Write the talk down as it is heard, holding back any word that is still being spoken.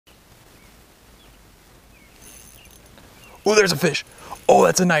Oh, there's a fish. Oh,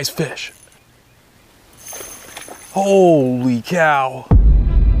 that's a nice fish. Holy cow.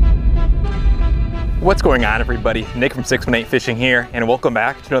 What's going on, everybody? Nick from 618 Fishing here, and welcome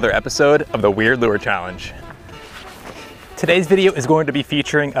back to another episode of the Weird Lure Challenge. Today's video is going to be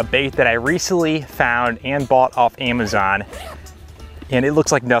featuring a bait that I recently found and bought off Amazon, and it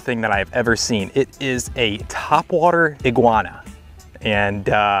looks like nothing that I've ever seen. It is a topwater iguana, and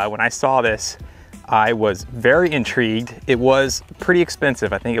when I saw this, I was very intrigued. It was pretty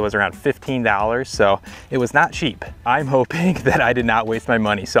expensive. I think it was around $15, so it was not cheap. I'm hoping that I did not waste my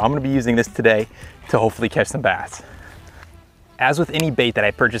money, so I'm gonna be using this today to hopefully catch some bass. As with any bait that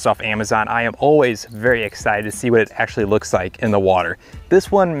I purchase off Amazon, I am always very excited to see what it actually looks like in the water. This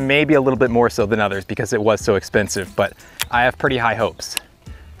one may be a little bit more so than others because it was so expensive, but I have pretty high hopes.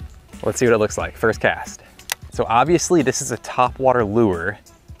 Let's see what it looks like. First cast. So obviously this is a topwater lure,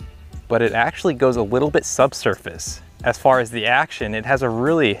 but it actually goes a little bit subsurface. As far as the action, it has a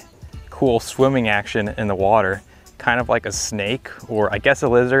really cool swimming action in the water, kind of like a snake, or I guess a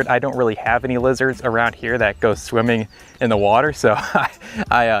lizard. I don't really have any lizards around here that go swimming in the water, so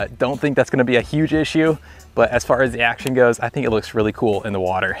I don't think that's gonna be a huge issue, but as far as the action goes, I think it looks really cool in the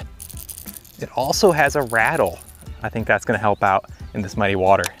water. It also has a rattle. I think that's gonna help out in this muddy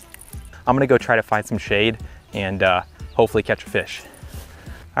water. I'm gonna go try to find some shade and hopefully catch a fish.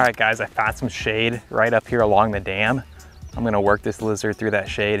 All right, guys, I found some shade right up here along the dam. I'm gonna work this lizard through that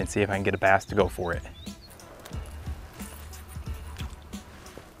shade and see if I can get a bass to go for it.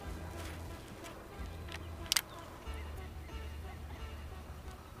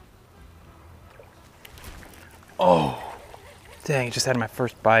 Oh, dang, just had my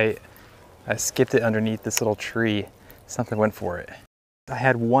first bite. I skipped it underneath this little tree. Something went for it. I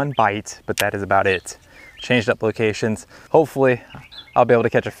had one bite, but that is about it. Changed up locations. Hopefully, I'll be able to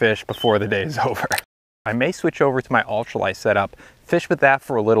catch a fish before the day is over. I may switch over to my ultralight setup, fish with that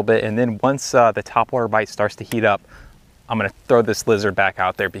for a little bit, and then once the topwater bite starts to heat up, I'm gonna throw this lizard back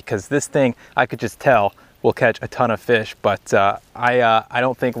out there because this thing, I could just tell, will catch a ton of fish, but I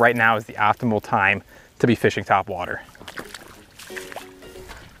don't think right now is the optimal time to be fishing topwater.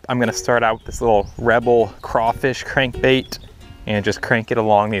 I'm gonna start out with this little Rebel crawfish crankbait and just crank it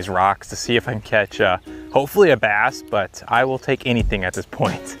along these rocks to see if I can catch hopefully a bass, but I will take anything at this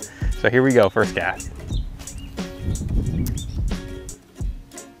point. So here we go, first cast.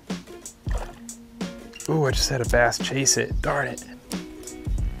 Ooh, I just had a bass chase it, darn it.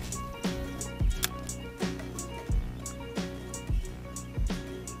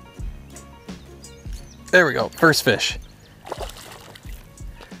 There we go, first fish.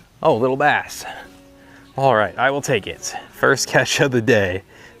 Oh, little bass. All right, I will take it. First catch of the day.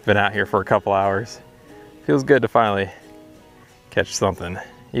 Been out here for a couple hours. Feels good to finally catch something,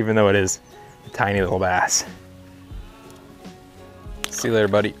 even though it is a tiny little bass. See you later,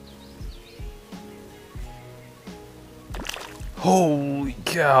 buddy. Holy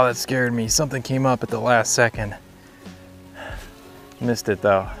cow, that scared me. Something came up at the last second. Missed it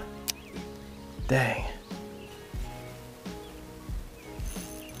though. Dang.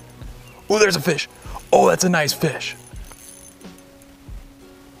 Oh, there's a fish. Oh, that's a nice fish.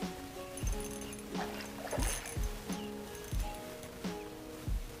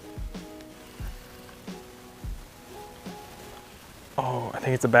 Oh, I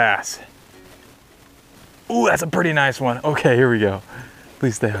think it's a bass. Oh, that's a pretty nice one. Okay, here we go.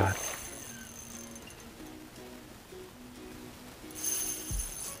 Please stay on.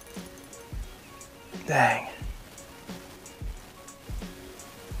 Dang.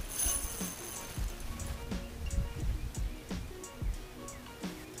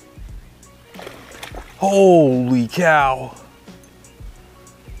 Holy cow.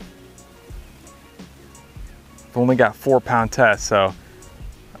 I've only got 4-pound test, so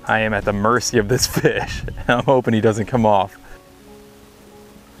I am at the mercy of this fish. I'm hoping he doesn't come off.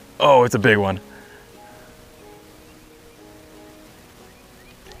 Oh, it's a big one.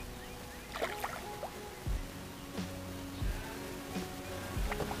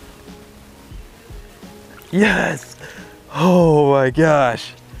 Yes! Oh my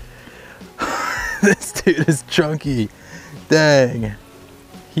gosh. This dude is chunky. Dang.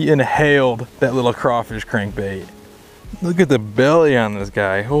 He inhaled that little crawfish crankbait. Look at the belly on this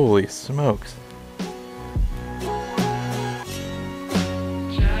guy. Holy smokes.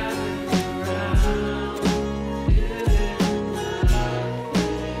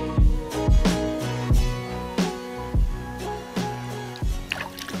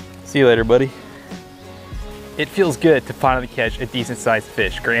 See you later, buddy. It feels good to finally catch a decent sized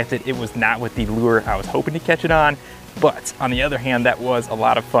fish. Granted, it was not with the lure I was hoping to catch it on, but on the other hand, that was a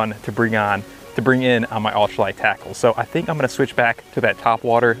lot of fun to bring on to bring in on my ultralight tackle. So I think I'm gonna switch back to that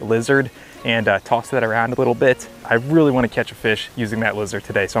topwater lizard and toss that around a little bit. I really wanna catch a fish using that lizard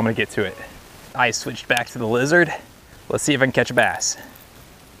today, so I'm gonna get to it. I switched back to the lizard. Let's see if I can catch a bass.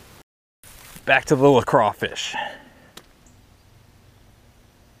 Back to the little crawfish.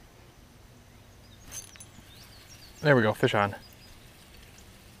 There we go, fish on.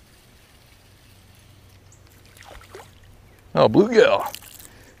 Oh, bluegill.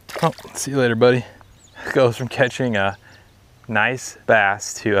 Oh, see you later, buddy. Goes from catching a nice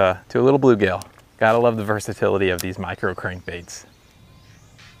bass to a little bluegill. Gotta love the versatility of these micro crankbaits.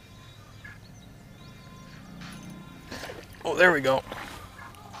 Oh, there we go.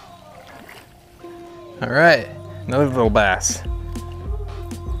 All right, another little bass.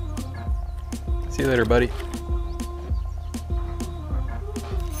 See you later, buddy.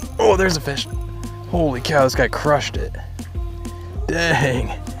 Oh, there's a fish. Holy cow, this guy crushed it. Dang.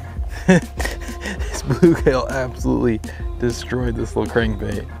 This bluegill absolutely destroyed this little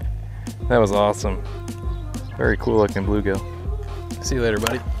crankbait. That was awesome. Very cool looking bluegill. See you later,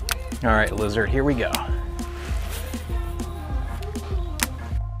 buddy. All right, lizard, here we go.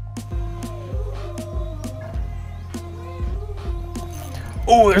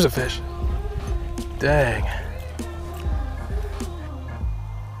 Oh, there's a fish. Dang.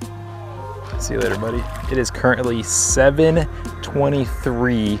 See you later, buddy. It is currently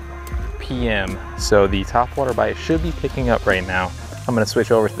 7:23 p.m. So the topwater bite should be picking up right now. I'm gonna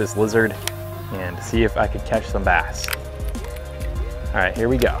switch over to this lizard and see if I can catch some bass. All right, here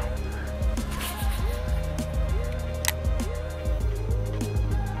we go.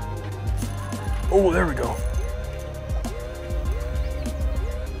 Oh, there we go.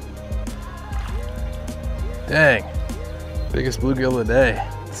 Dang, biggest bluegill of the day.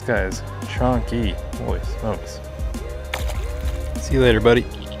 This guy is chunky, holy smokes. See you later, buddy.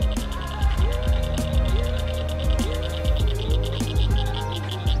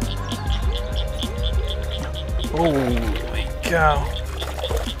 Holy cow.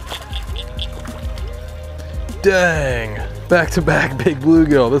 Dang, back-to-back big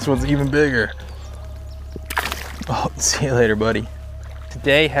bluegill. This one's even bigger. Oh, see you later, buddy.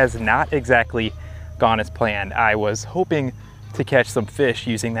 Today has not exactly gone as planned. I was hoping to catch some fish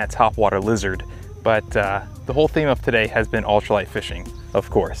using that topwater lizard, but the whole theme of today has been ultralight fishing, of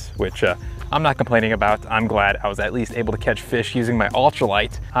course, which I'm not complaining about. I'm glad I was at least able to catch fish using my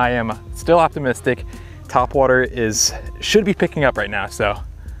ultralight. I am still optimistic. Topwater should be picking up right now, so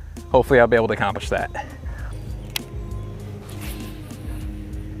hopefully I'll be able to accomplish that.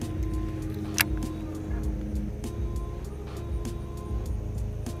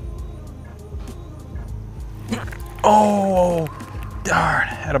 Oh, darn,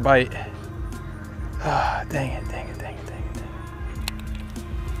 had a bite. Ah, dang it, dang it, dang it, dang it, dang it.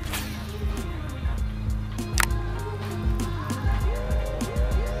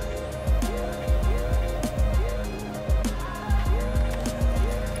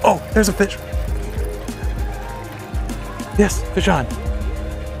 Oh, there's a fish. Yes, fish on.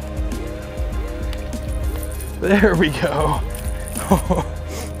 There we go.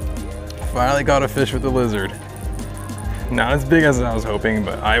 Finally caught a fish with the lizard. Not as big as I was hoping,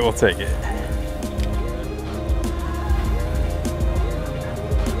 but I will take it.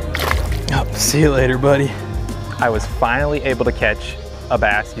 Oh, see you later, buddy. I was finally able to catch a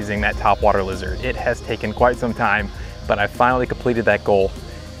bass using that topwater lizard. It has taken quite some time, but I finally completed that goal.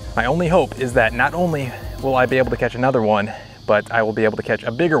 My only hope is that not only will I be able to catch another one, but I will be able to catch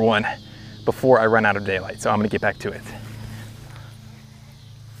a bigger one before I run out of daylight. So I'm gonna get back to it.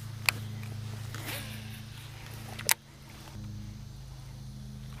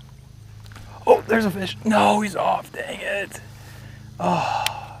 Oh, there's a fish. No, he's off, dang it.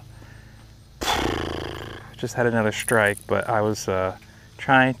 Oh. Just had another strike, but I was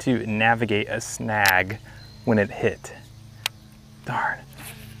trying to navigate a snag when it hit. Darn.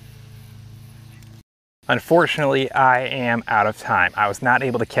 Unfortunately, I am out of time. I was not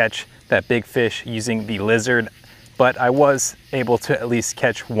able to catch that big fish using the lizard, but I was able to at least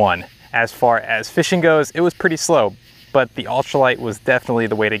catch one. As far as fishing goes, it was pretty slow, but the ultralight was definitely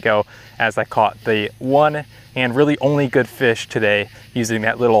the way to go, as I caught the one and really only good fish today using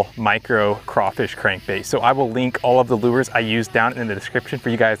that little micro crawfish crankbait. So I will link all of the lures I used down in the description for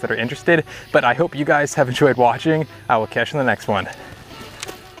you guys that are interested, but I hope you guys have enjoyed watching. I will catch you in the next one.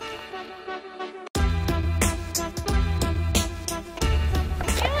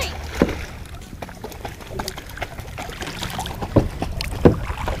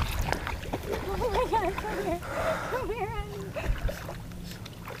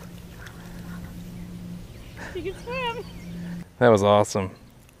 You can swim. That was awesome.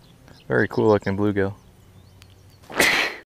 Very cool looking bluegill.